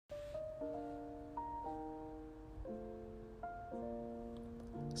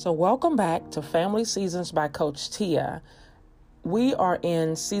So welcome back to Family Seasons by Coach Tia. We are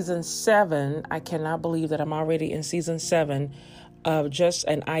in season 7. I cannot believe that I'm already in season 7 of just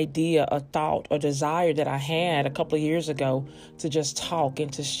an idea, a thought, a desire that I had a couple of years ago to just talk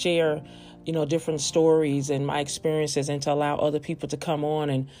and to share, different stories and my experiences and to allow other people to come on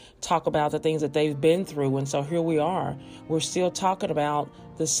and talk about the things that they've been through. And so here we are. We're still talking about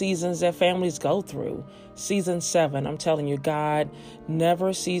the seasons that families go through. Season 7, I'm telling you, God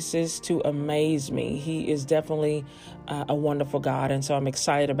never ceases to amaze me. He is definitely a wonderful God. And so I'm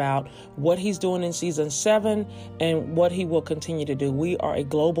excited about what he's doing in season 7 and what he will continue to do. We are a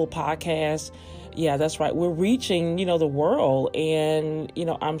global podcast. Yeah, that's right. We're reaching, the world. And,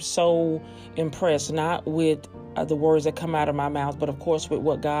 I'm so impressed, not with the words that come out of my mouth, but of course with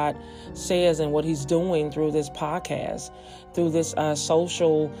what God says and what he's doing through this podcast, through this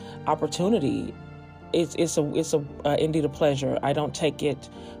social opportunity. It's indeed a pleasure. I don't take it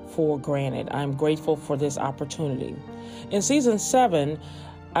for granted. I'm grateful for this opportunity. In season 7,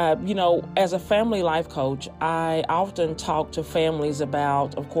 as a family life coach, I often talk to families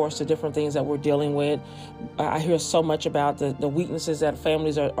about, of course, the different things that we're dealing with. I hear so much about the weaknesses that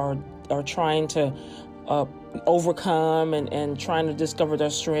families are trying to overcome and trying to discover their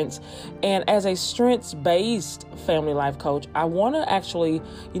strengths. And as a strengths-based family life coach, I want to actually,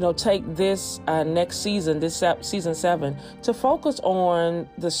 take this next season, season 7, to focus on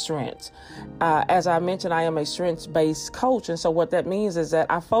the strengths. As I mentioned, I am a strengths-based coach. And so what that means is that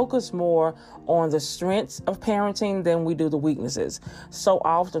I focus more on the strengths of parenting than we do the weaknesses. So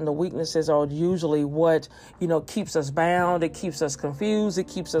often the weaknesses are usually what, keeps us bound. It keeps us confused. It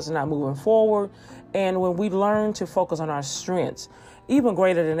keeps us not moving forward. And when we learn to focus on our strengths, even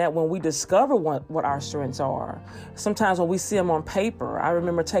greater than that, when we discover what our strengths are, sometimes when we see them on paper, I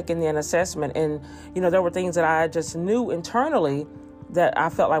remember taking an assessment and, there were things that I just knew internally that I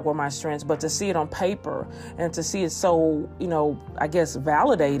felt like were my strengths, but to see it on paper and to see it so,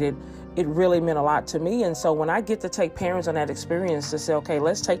 validated, it really meant a lot to me. And so when I get to take parents on that experience to say, okay,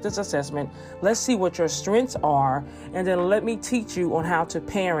 let's take this assessment, let's see what your strengths are, and then let me teach you on how to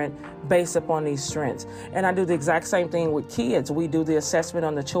parent based upon these strengths. And I do the exact same thing with kids. We do the assessment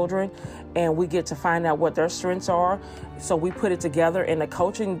on the children, and we get to find out what their strengths are. So we put it together, and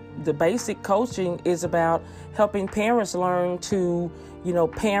the basic coaching is about helping parents learn to,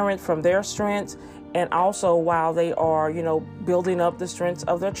 parent from their strengths, and also while they are, building up the strengths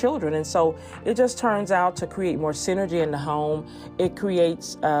of their children. And so it just turns out to create more synergy in the home. It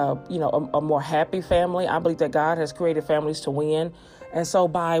creates, a more happy family. I believe that God has created families to win. And so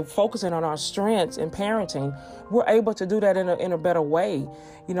by focusing on our strengths in parenting, we're able to do that in a better way.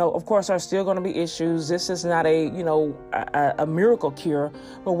 Of course, there's still going to be issues. This is not a miracle cure,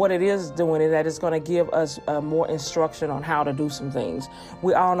 but what it is doing is that it's going to give us more instruction on how to do some things.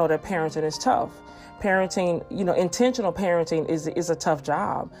 We all know that parenting is tough. Parenting, intentional parenting is a tough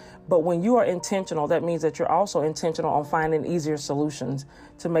job. But when you are intentional, that means that you're also intentional on finding easier solutions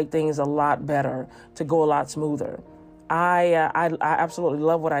to make things a lot better, to go a lot smoother. I absolutely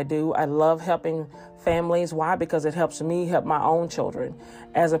love what I do. I love helping families. Why? Because it helps me help my own children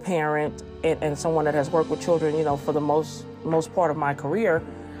as a parent and someone that has worked with children, for the most part of my career.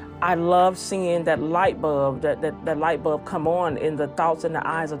 I love seeing that light bulb come on in the thoughts and the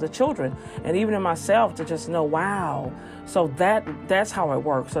eyes of the children, and even in myself to just know, wow. So that's how it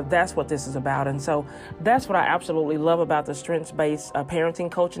works. So that's what this is about. And so that's what I absolutely love about the strengths-based parenting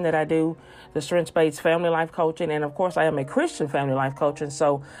coaching that I do, the strengths-based family life coaching. And of course, I am a Christian family life coach. And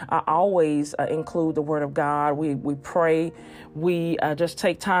so I always include the Word of God. We pray. We just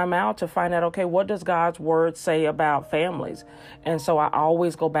take time out to find out, okay, what does God's Word say about families? And so I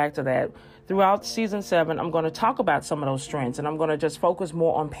always go back to that. Throughout season 7, I'm going to talk about some of those strengths, and I'm going to just focus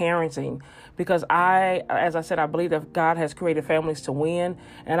more on parenting because as I said, I believe that God has created families to win,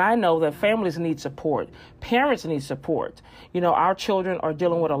 and I know that families need support. Parents need support. Our children are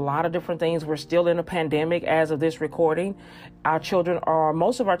dealing with a lot of different things. We're still in a pandemic as of this recording.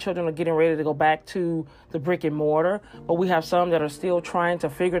 Most of our children are getting ready to go back to the brick and mortar, but we have some that are still trying to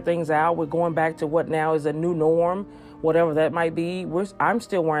figure things out. We're going back to what now is a new norm, whatever that might be. I'm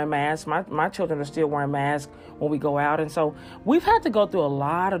still wearing masks. My children are still wearing masks when we go out. And so we've had to go through a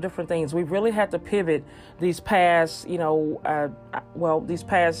lot of different things. We've really had to pivot these past, these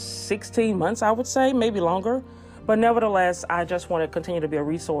past 16 months, I would say, maybe longer. But nevertheless, I just want to continue to be a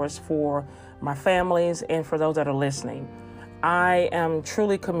resource for my families and for those that are listening. I am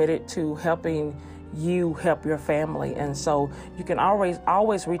truly committed to helping you help your family. And so you can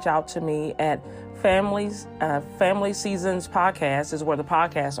always reach out to me at Family Seasons Podcast is where the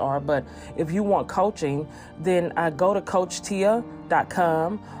podcasts are. But if you want coaching, then go to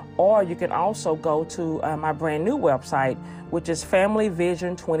CoachTia.com, or you can also go to my brand new website, which is Family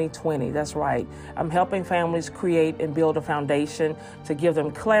Vision 2020. That's right. I'm helping families create and build a foundation to give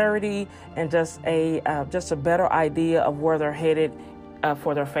them clarity and just a better idea of where they're headed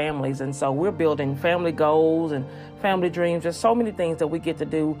for their families. And so we're building family goals and family dreams. There's so many things that we get to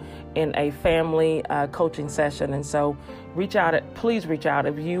do in a family coaching session. And so please reach out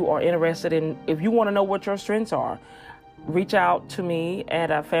if you are interested if you want to know what your strengths are. Reach out to me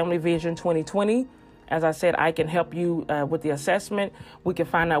at Family Vision 2020. As I said, I can help you with the assessment. We can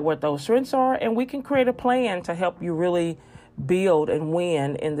find out what those strengths are, and we can create a plan to help you really build and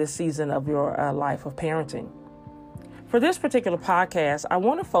win in this season of your life of parenting. For this particular podcast, I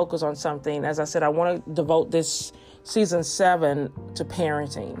want to focus on something. As I said, I want to devote this season 7 to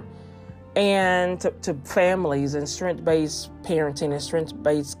parenting and to families and strength-based parenting and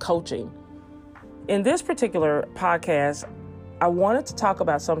strength-based coaching. In this particular podcast, I wanted to talk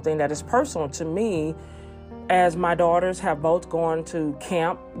about something that is personal to me, as my daughters have both gone to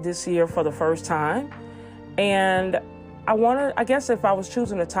camp this year for the first time. And I guess if I was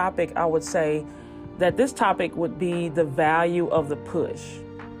choosing a topic, I would say that this topic would be the value of the push.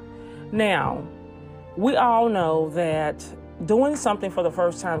 Now, we all know that doing something for the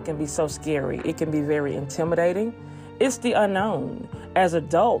first time can be so scary. It can be very intimidating. It's the unknown. As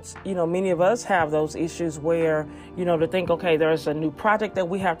adults, many of us have those issues where, to think, okay, there's a new project that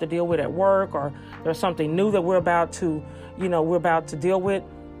we have to deal with at work, or there's something new that we're about to deal with.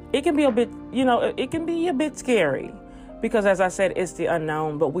 It can be a bit scary. Because as I said, it's the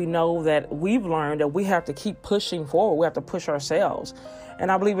unknown, but we know that we've learned that we have to keep pushing forward. We have to push ourselves.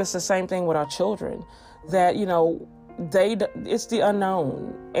 And I believe it's the same thing with our children, that, it's the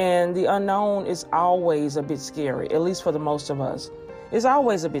unknown, and the unknown is always a bit scary, at least for the most of us. It's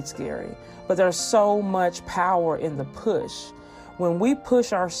always a bit scary, but there's so much power in the push. When we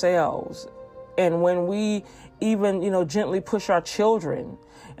push ourselves, and when we even, gently push our children,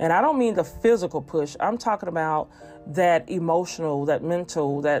 and I don't mean the physical push, I'm talking about that emotional, that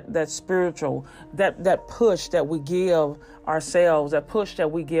mental, that spiritual, that push that we give ourselves, that push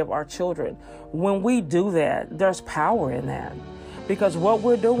that we give our children. When we do that, there's power in that. Because what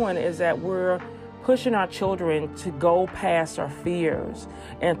we're doing is that we're pushing our children to go past our fears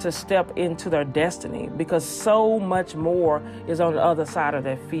and to step into their destiny, because so much more is on the other side of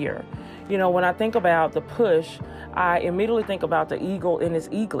that fear. When I think about the push, I immediately think about the eagle and its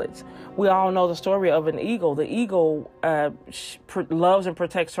eaglets. We all know the story of an eagle. The eagle loves and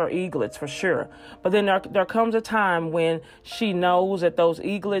protects her eaglets for sure. But then there comes a time when she knows that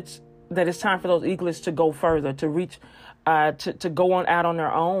that it's time for those eaglets to go further, to reach, to go on out on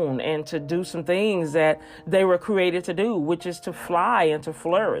their own and to do some things that they were created to do, which is to fly and to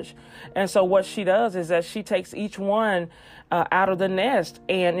flourish. And so what she does is that she takes each one out of the nest,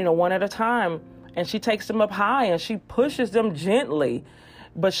 and, one at a time, and she takes them up high and she pushes them gently.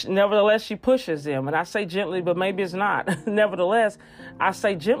 But nevertheless, she pushes them. And I say gently, but maybe it's not. Nevertheless, I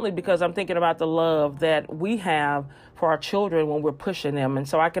say gently because I'm thinking about the love that we have for our children when we're pushing them. And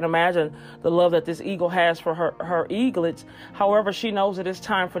so I can imagine the love that this eagle has for her eaglets. However, she knows that it's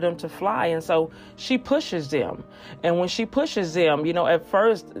time for them to fly. And so she pushes them. And when she pushes them, at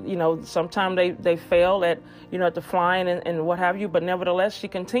first, sometimes they fail at the flying and what have you. But nevertheless, she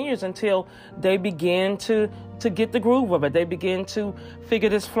continues until they begin to get the groove of it. They begin to figure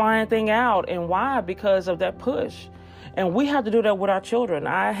this flying thing out. And why? Because of that push. And we have to do that with our children.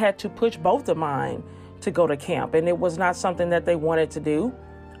 I had to push both of mine to go to camp, and it was not something that they wanted to do.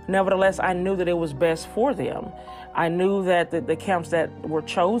 Nevertheless, I knew that it was best for them. I knew that the camps that were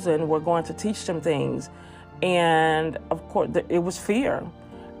chosen were going to teach them things. And of course, it was fear.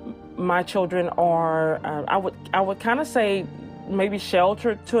 My children are, I would kind of say, maybe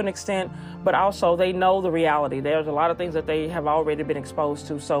sheltered to an extent, but also they know the reality. There's a lot of things that they have already been exposed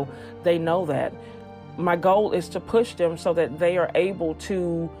to, so they know that. My goal is to push them so that they are able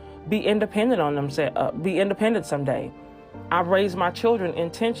to be independent on themselves, be independent someday. I've raised my children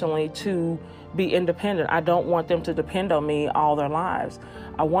intentionally to be independent. I don't want them to depend on me all their lives.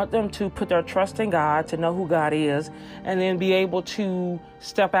 I want them to put their trust in God, to know who God is, and then be able to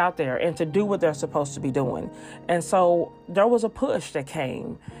step out there and to do what they're supposed to be doing. And so there was a push that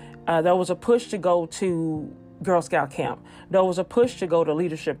came. There was a push to go to Girl Scout camp. There was a push to go to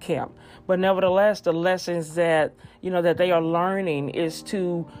leadership camp. But nevertheless, the lessons that, that they are learning is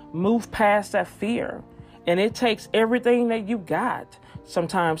to move past that fear. And it takes everything that you got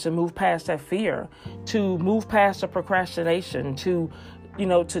sometimes to move past that fear, to move past the procrastination, to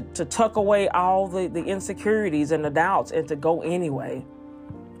tuck away all the insecurities and the doubts and to go anyway.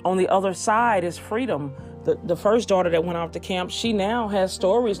 On the other side is freedom. The first daughter that went off to camp, she now has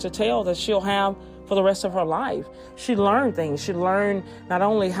stories to tell that she'll have for the rest of her life. She learned things. She learned not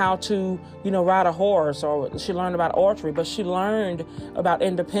only how to, ride a horse, or she learned about archery, but she learned about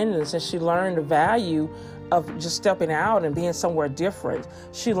independence, and she learned the value of just stepping out and being somewhere different.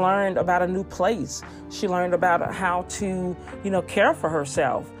 She learned about a new place. She learned about how to, care for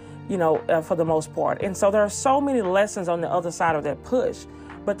herself, for the most part. And so there are so many lessons on the other side of that push,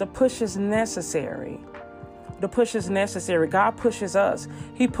 but the push is necessary. The push is necessary. God pushes us.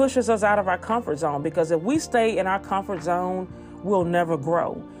 He pushes us out of our comfort zone, because if we stay in our comfort zone, we'll never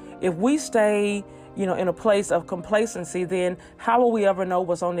grow. If we stay, in a place of complacency, then how will we ever know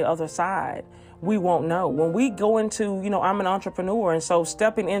what's on the other side? We won't know. When we go into, I'm an entrepreneur, and so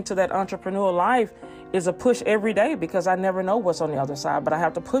stepping into that entrepreneur life is a push every day, because I never know what's on the other side, but I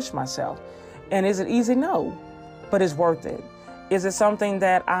have to push myself. And is it easy? No, but it's worth it. Is it something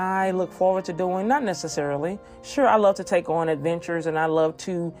that I look forward to doing? Not necessarily. Sure, I love to take on adventures and I love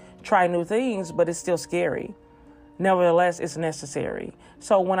to try new things, but it's still scary. Nevertheless, it's necessary.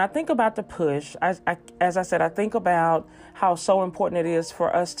 So when I think about the push, as I said, I think about how so important it is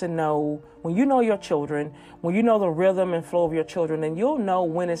for us to know, when you know your children, when you know the rhythm and flow of your children, then you'll know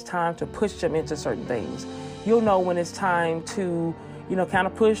when it's time to push them into certain things. You'll know when it's time to, kind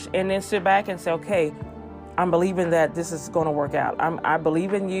of push and then sit back and say, okay, I'm believing that this is going to work out. I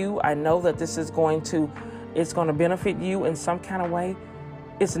believe in you. I know that this is it's going to benefit you in some kind of way.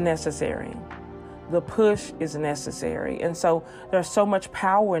 It's necessary. The push is necessary. And so there's so much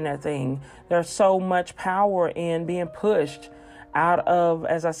power in that thing. There's so much power in being pushed out of,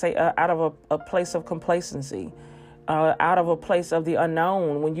 as I say, out of a place of complacency, out of a place of the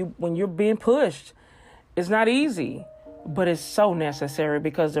unknown. When you're being pushed, it's not easy, but it's so necessary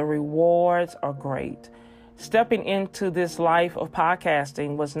because the rewards are great. Stepping into this life of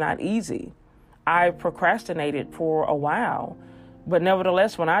podcasting was not easy. I procrastinated for a while, but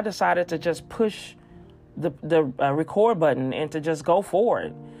nevertheless, when I decided to just push the record button and to just go for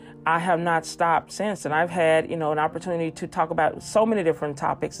it, I have not stopped since. And I've had, an opportunity to talk about so many different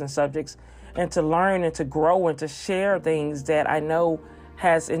topics and subjects, and to learn and to grow and to share things that I know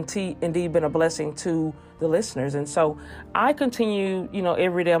has indeed been a blessing to the listeners. And so I continue,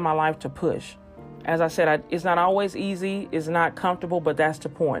 every day of my life to push. As I said, it's not always easy, it's not comfortable, but that's the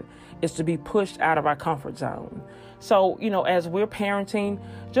point. It's to be pushed out of our comfort zone. So, as we're parenting,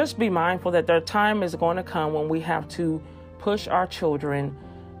 just be mindful that their time is going to come when we have to push our children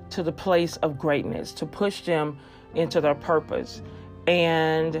to the place of greatness, to push them into their purpose.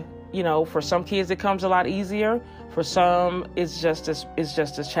 And, for some kids, it comes a lot easier. For some, it's just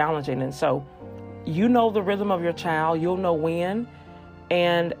as challenging. And so, the rhythm of your child, you'll know when.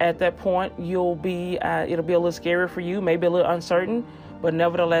 And at that point, it'll be a little scary for you, maybe a little uncertain, but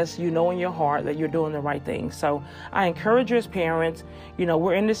nevertheless, in your heart that you're doing the right thing. So I encourage you as parents,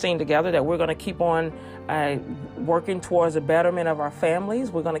 we're in this thing together, that we're going to keep on working towards the betterment of our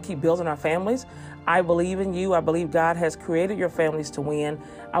families. We're going to keep building our families. I believe in you. I believe God has created your families to win.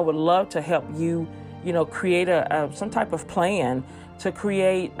 I would love to help you, create some type of plan to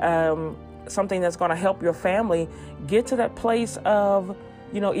create something that's going to help your family get to that place of,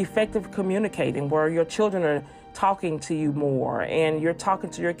 effective communicating, where your children are talking to you more and you're talking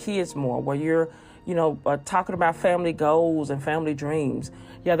to your kids more, where you're, talking about family goals and family dreams.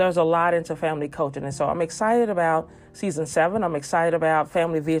 Yeah, there's a lot into family coaching. And so I'm excited about season 7. I'm excited about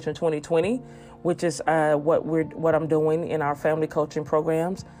Family Vision 2020, which is what I'm doing in our family coaching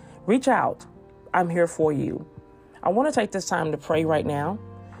programs. Reach out. I'm here for you. I want to take this time to pray right now.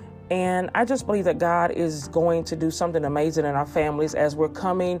 And I just believe that God is going to do something amazing in our families as we're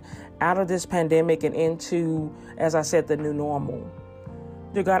coming out of this pandemic and into, as I said, the new normal.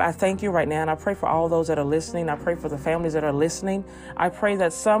 Dear God, I thank you right now, and I pray for all those that are listening. I pray for the families that are listening. I pray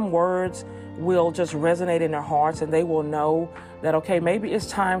that some words will just resonate in their hearts, and they will know that, okay, maybe it's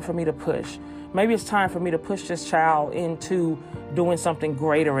time for me to push. Maybe it's time for me to push this child into doing something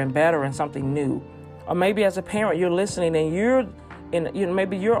greater and better and something new. Or maybe as a parent, you're listening and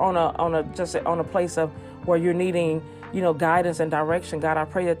maybe you're on a place of where you're needing, guidance and direction. God, I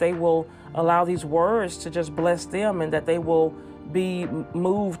pray that they will allow these words to just bless them, and that they will be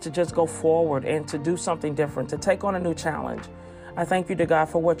moved to just go forward and to do something different, to take on a new challenge. I thank you to God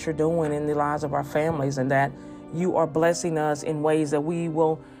for what you're doing in the lives of our families, and that you are blessing us in ways that we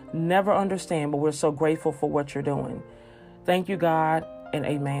will never understand, but we're so grateful for what you're doing. Thank you, God, and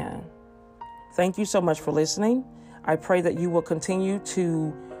amen. Thank you so much for listening. I pray that you will continue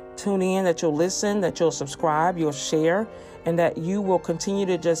to tune in, that you'll listen, that you'll subscribe, you'll share, and that you will continue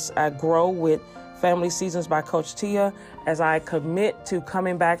to just grow with Family Seasons by Coach Tia as I commit to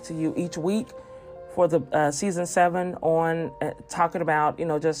coming back to you each week for the season 7 on talking about,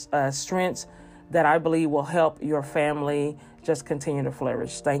 just strengths that I believe will help your family just continue to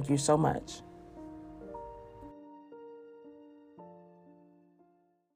flourish. Thank you so much.